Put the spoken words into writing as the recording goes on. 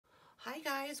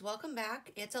guys, welcome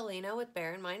back. It's Elena with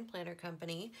Bear in Mind Planner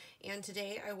Company, and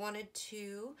today I wanted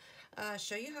to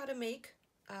show you how to make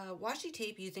washi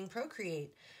tape using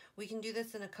Procreate. We can do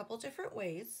this in a couple different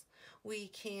ways. We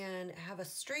can have a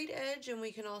straight edge, and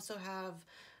we can also have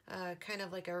kind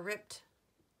of like a ripped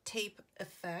tape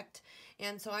effect,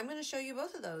 and so I'm going to show you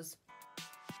both of those.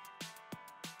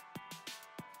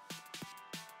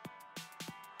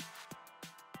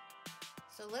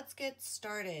 So let's get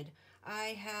started.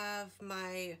 I have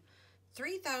my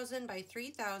 3000 by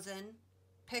 3000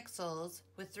 pixels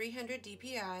with 300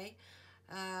 dpi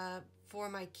for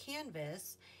my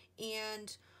canvas,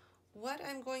 and what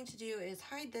I'm going to do is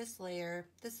hide this layer.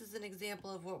 This is an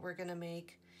example of what we're going to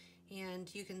make,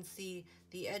 and you can see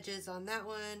the edges on that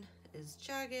one is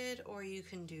jagged, or you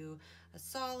can do a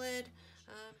solid.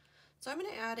 So I'm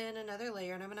going to add in another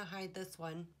layer, and I'm going to hide this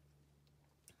one,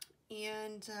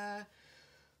 and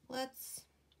let's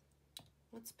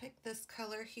pick this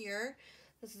color here.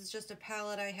 This is just a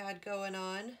palette I had going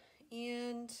on,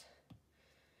 and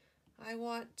I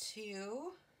want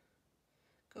to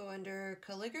go under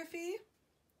calligraphy,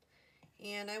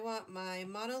 and I want my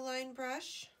monoline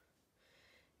brush,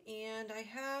 and I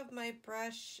have my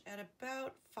brush at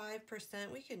about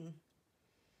 5%. We can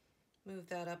move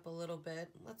that up a little bit.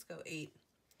 Let's go 8.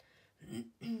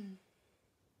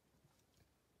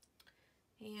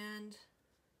 And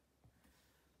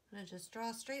I'm going to just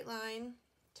draw a straight line,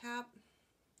 tap,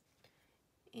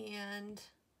 and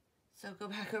so go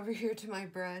back over here to my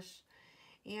brush.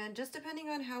 And just depending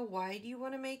on how wide you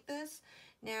want to make this,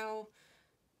 now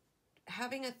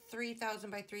having a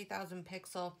 3000 by 3000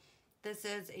 pixel, this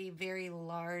is a very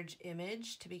large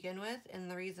image to begin with, and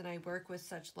the reason I work with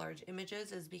such large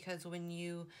images is because when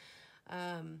you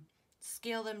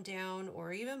scale them down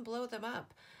or even blow them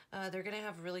up, they're going to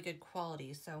have really good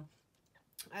quality. So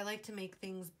I like to make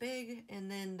things big, and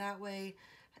then that way,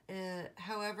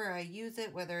 however I use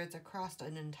it, whether it's across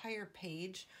an entire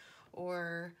page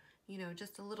or, you know,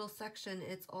 just a little section,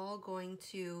 it's all going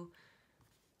to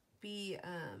be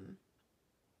a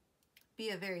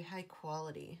very high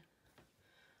quality.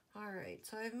 All right,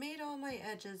 so I've made all my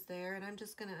edges there, and I'm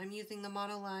using the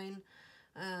monoline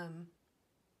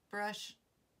brush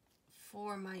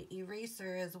for my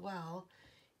eraser as well,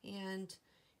 and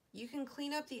you can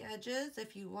clean up the edges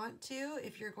if you want to,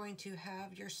 if you're going to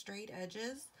have your straight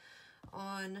edges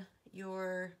on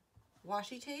your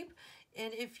washi tape.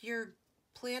 And if you're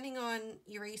planning on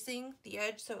erasing the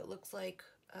edge so it looks like,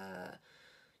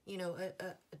 you know,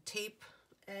 a tape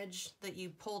edge that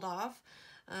you pulled off,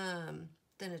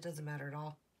 then it doesn't matter at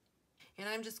all. And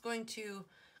I'm just going to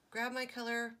grab my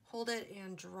color, hold it,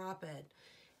 and drop it.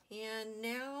 And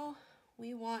now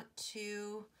we want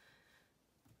to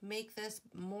make this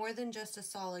more than just a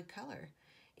solid color.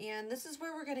 And this is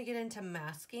where we're going to get into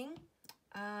masking.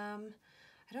 I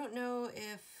don't know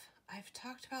if I've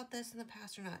talked about this in the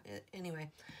past or not.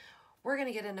 Anyway, we're going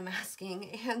to get into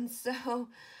masking. And so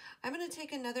I'm going to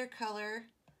take another color.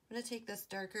 I'm going to take this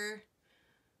darker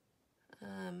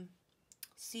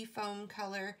seafoam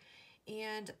color,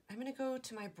 and I'm going to go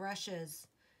to my brushes.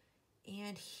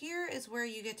 And here is where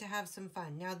you get to have some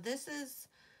fun. Now this is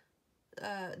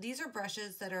these are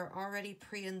brushes that are already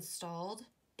pre-installed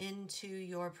into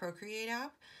your Procreate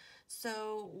app.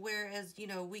 So whereas, you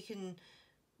know, we can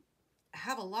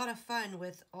have a lot of fun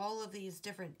with all of these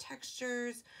different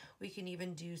textures. We can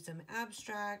even do some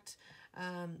abstract.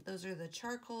 Those are the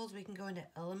charcoals. We can go into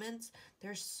elements.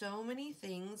 There's so many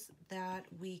things that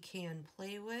we can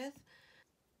play with.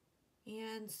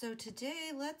 And so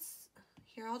today, we'll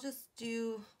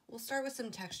start with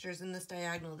some textures in this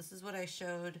diagonal. This is what I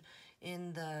showed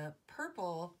in the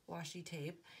purple washi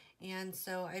tape. And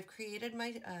so I've created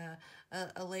my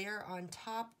a layer on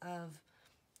top of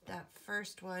that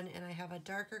first one, and I have a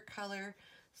darker color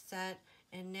set,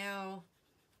 and now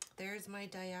there's my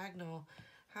diagonal.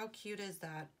 How cute is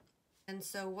that? And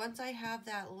so once I have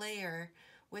that layer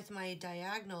with my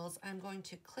diagonals, I'm going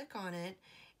to click on it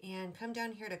and come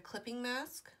down here to clipping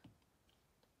mask.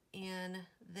 And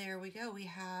there we go. We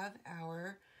have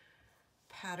our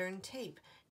pattern tape.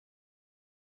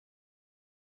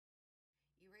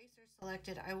 Eraser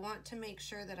selected. I want to make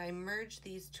sure that I merge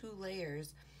these two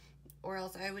layers, or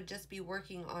else I would just be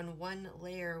working on one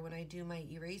layer when I do my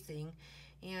erasing.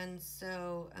 And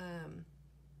so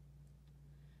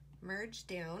merge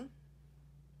down,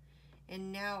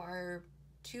 and now our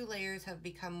two layers have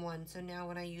become one. So now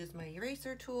when I use my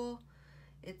eraser tool,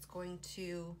 it's going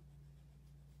to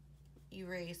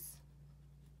erase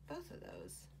both of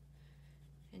those.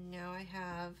 And now I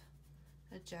have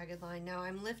a jagged line. Now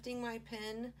I'm lifting my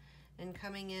pen and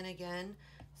coming in again,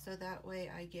 so that way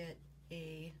I get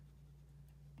a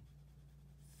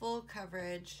full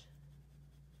coverage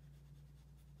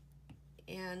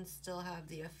and still have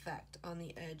the effect on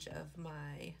the edge of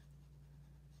my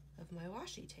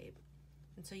washi tape.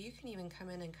 And so you can even come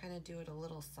in and kind of do it a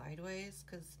little sideways,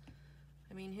 because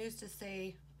I mean, who's to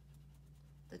say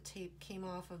the tape came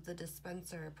off of the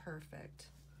dispenser perfect?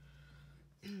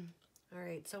 All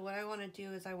right, so what I want to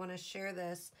do is I want to share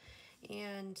this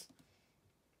and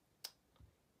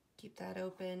keep that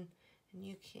open, and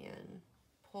you can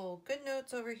pull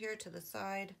GoodNotes over here to the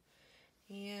side,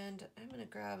 and I'm going to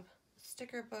grab a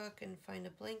sticker book and find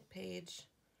a blank page.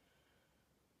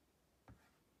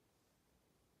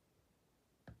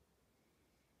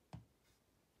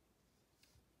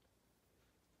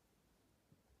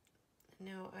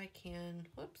 Now I can,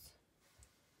 whoops,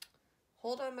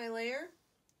 hold on my layer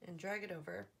and drag it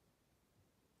over.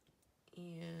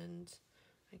 And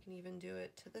I can even do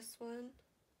it to this one.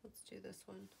 Let's do this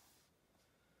one.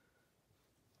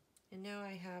 And now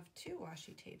I have two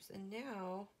washi tapes. And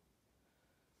now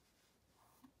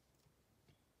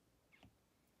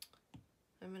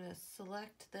I'm going to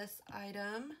select this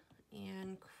item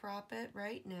and crop it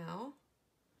right now.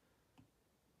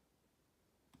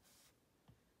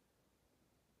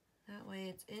 That way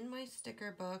it's in my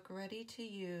sticker book, ready to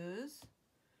use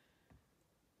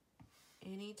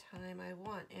anytime I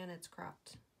want, and it's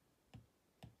cropped.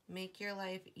 Make your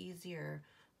life easier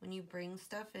when you bring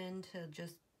stuff in to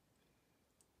just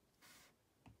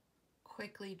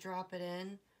quickly drop it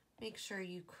in. Make sure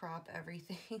you crop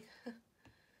everything. There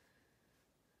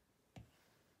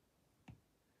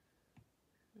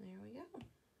we go.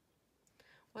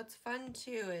 What's fun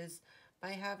too is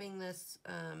by having this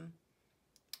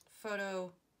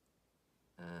photo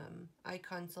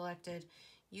icon selected,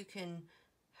 you can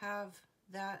have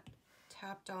that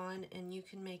tapped on and you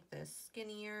can make this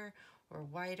skinnier or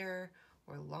wider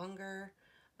or longer.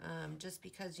 Just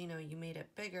because you made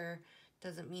it bigger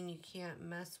doesn't mean you can't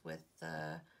mess with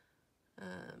the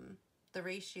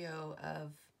ratio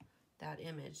of that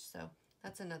image. So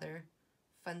that's another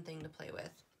fun thing to play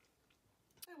with.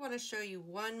 I want to show you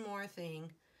one more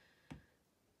thing.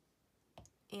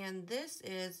 And this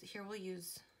is, here we'll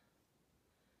use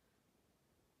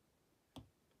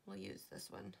this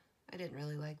one. I didn't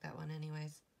really like that one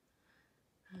anyways.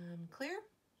 Clear.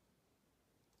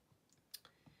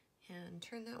 And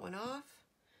turn that one off.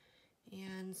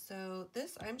 And so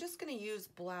this, I'm just going to use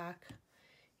black.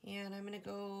 And I'm going to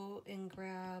go and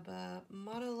grab a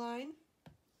monoline.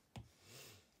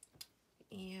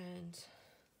 And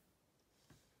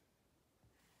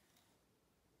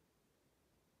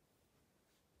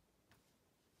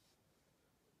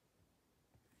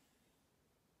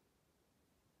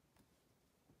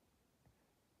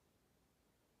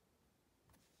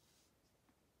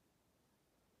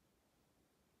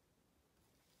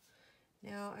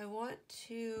now I want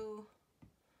to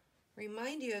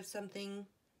remind you of something.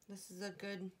 This is a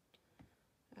good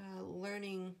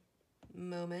learning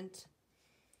moment.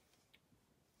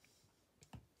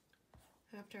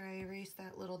 After I erase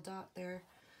that little dot there.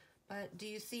 But do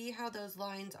you see how those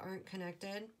lines aren't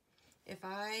connected? If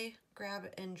I grab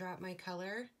and drop my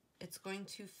color, it's going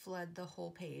to flood the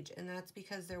whole page. And that's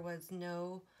because there was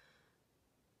no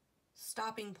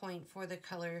stopping point for the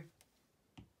color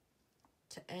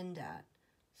to end at.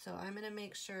 So I'm going to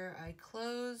make sure I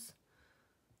close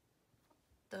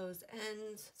those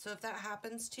ends. So if that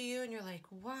happens to you and you're like,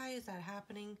 why is that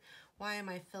happening? Why am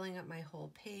I filling up my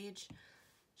whole page?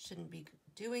 Shouldn't be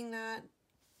doing that.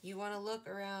 You want to look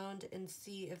around and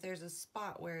see if there's a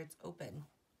spot where it's open.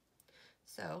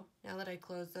 So now that I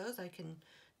close those, I can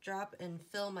drop and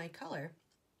fill my color.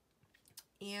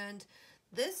 And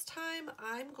this time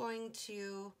I'm going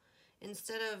to,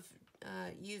 instead of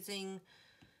using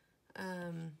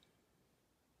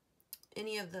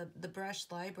any of the brush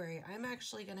library, I'm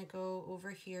actually going to go over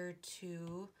here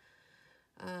to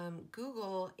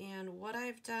Google, and what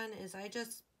I've done is I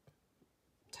just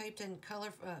typed in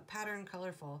pattern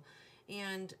colorful,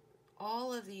 and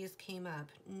all of these came up.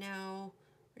 Now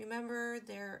remember,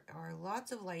 there are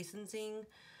lots of licensing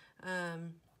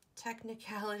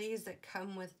technicalities that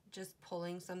come with just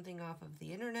pulling something off of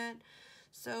the internet,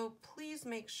 so please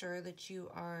make sure that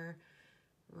you are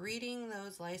reading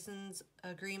those license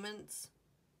agreements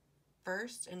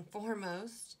first and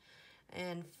foremost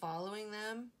and following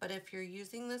them. But if you're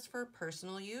using this for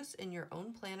personal use in your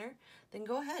own planner, then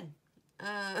go ahead.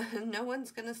 No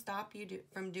one's going to stop you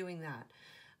from doing that.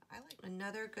 I like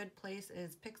another good place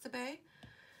is Pixabay.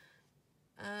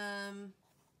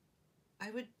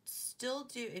 I would still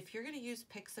do, if you're going to use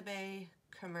Pixabay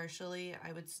commercially,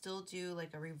 I would still do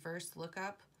like a reverse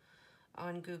lookup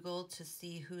on Google to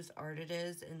see whose art it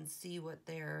is and see what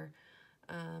their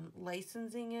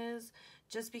licensing is,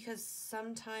 just because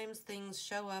sometimes things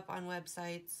show up on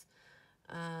websites,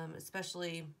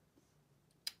 especially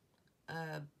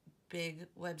a big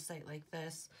website like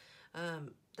this,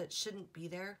 that shouldn't be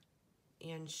there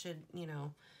and should, you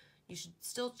know, you should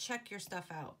still check your stuff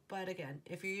out. But again,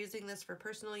 if you're using this for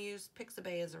personal use,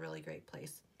 Pixabay is a really great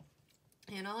place.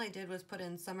 And all I did was put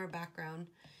in summer background.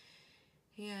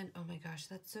 And oh my gosh,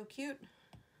 that's so cute.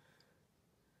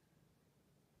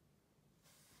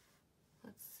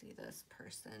 Let's see this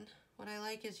person. What I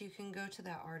like is you can go to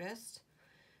that artist,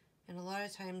 and a lot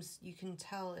of times you can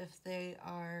tell if they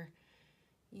are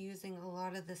using a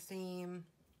lot of the same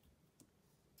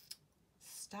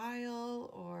style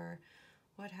or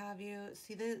what have you.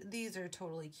 See, these are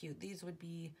totally cute. These would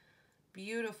be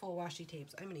beautiful washi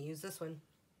tapes. I'm going to use this one.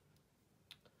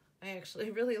 I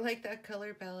actually really like that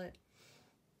color palette.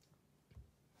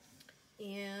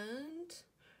 And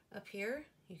up here,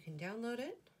 you can download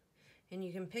it and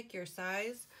you can pick your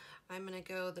size. I'm going to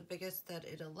go the biggest that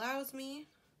it allows me.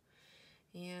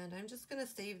 And I'm just going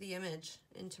to save the image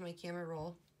into my camera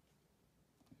roll.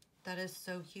 That is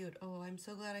so cute. Oh, I'm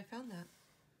so glad I found that.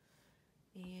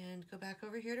 And go back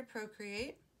over here to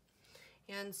Procreate.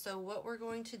 And so what we're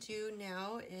going to do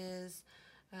now is,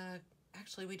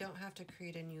 actually we don't have to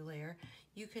create a new layer.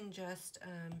 You can just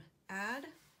add.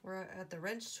 We're at the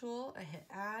wrench tool. I hit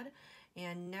add.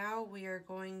 And now we are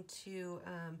going to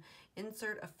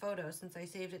insert a photo, since I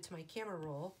saved it to my camera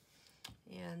roll.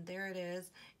 And there it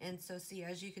is. And so see,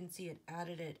 as you can see, it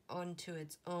added it onto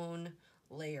its own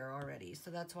layer already.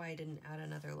 So that's why I didn't add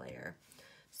another layer.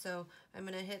 So I'm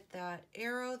going to hit that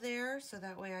arrow there so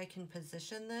that way I can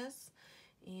position this,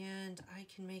 and I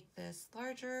can make this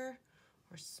larger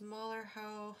or smaller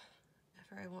however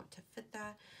I want to fit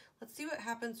that. Let's see what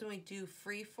happens when we do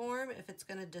freeform, if it's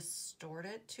going to distort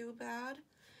it too bad.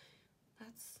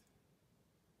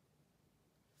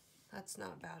 That's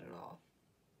not bad at all.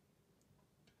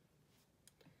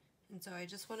 And so I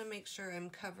just want to make sure I'm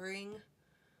covering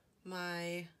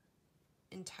my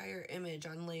entire image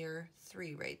on layer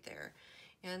 3 right there.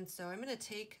 And so I'm going to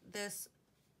take this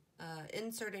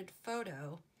inserted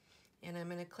photo and I'm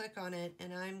going to click on it,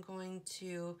 and I'm going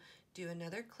to do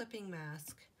another clipping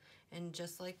mask, and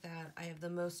just like that I have the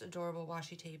most adorable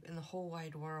washi tape in the whole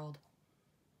wide world.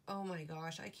 Oh my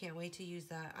gosh, I can't wait to use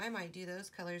that. I might do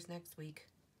those colors next week.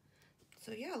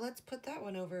 So yeah, let's put that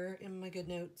one over in my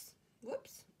GoodNotes.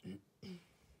 Whoops.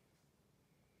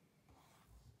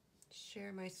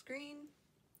 Share my screen.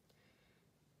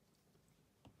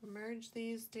 Merge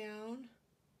these down.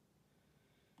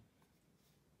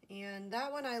 And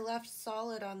that one I left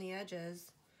solid on the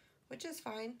edges, which is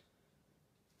fine.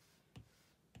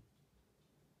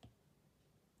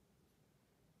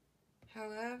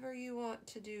 However you want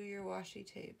to do your washi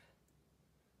tape.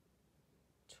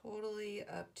 Totally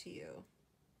up to you.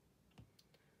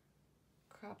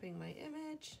 Cropping my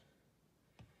image.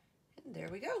 And there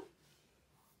we go.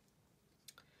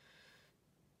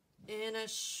 In a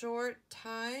short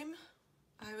time,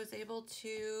 I was able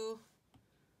to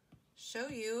show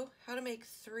you how to make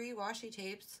 3 washi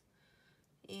tapes.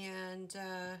 And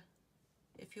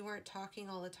if you weren't talking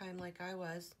all the time like I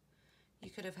was,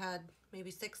 you could have had maybe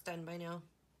 6 done by now,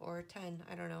 or 10,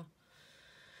 I don't know.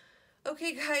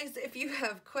 Okay guys, if you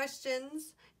have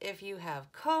questions, if you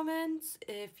have comments,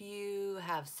 if you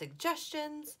have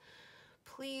suggestions,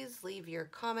 please leave your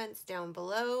comments down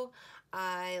below.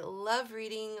 I love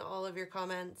reading all of your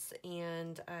comments,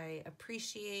 and I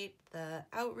appreciate the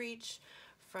outreach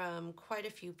from quite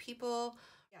a few people.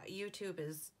 Yeah, YouTube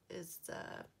is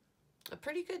a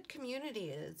pretty good community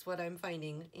is what I'm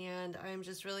finding, and I'm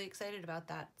just really excited about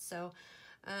that. So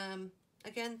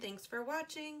again, thanks for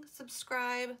watching.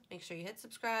 Subscribe. Make sure you hit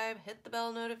subscribe, hit the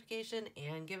bell notification,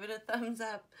 and give it a thumbs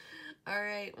up. All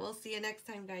right, we'll see you next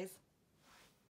time, guys.